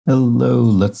Hello,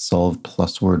 let's solve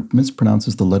PlusWord.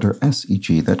 Mispronounces the letter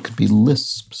S-E-G. That could be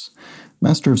lisps.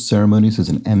 Master of Ceremonies is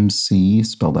an MC,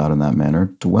 spelled out in that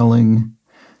manner. Dwelling,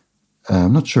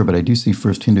 I'm not sure, but I do see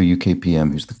First Hindu UK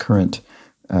PM, who's the current,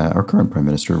 our current Prime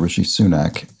Minister, Rishi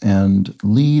Sunak. And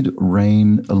lead,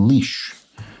 reign, a leash.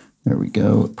 There we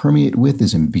go. Permeate with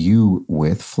is imbue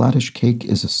with. Flattish cake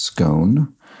is a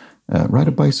scone. Ride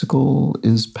a bicycle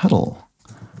is pedal.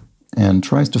 And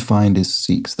tries to find is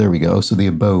seeks. There we go. So the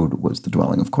abode was the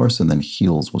dwelling, of course, and then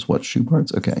heels was what? Shoe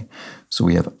parts? Okay. So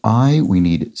we have I, we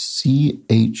need C,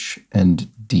 H, and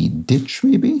D. Ditch,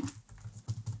 maybe?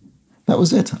 That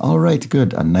was it. All right,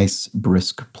 good. A nice,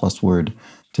 brisk plus word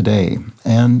today.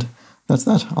 And that's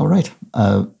that. All right.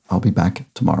 I'll be back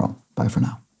tomorrow. Bye for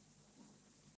now.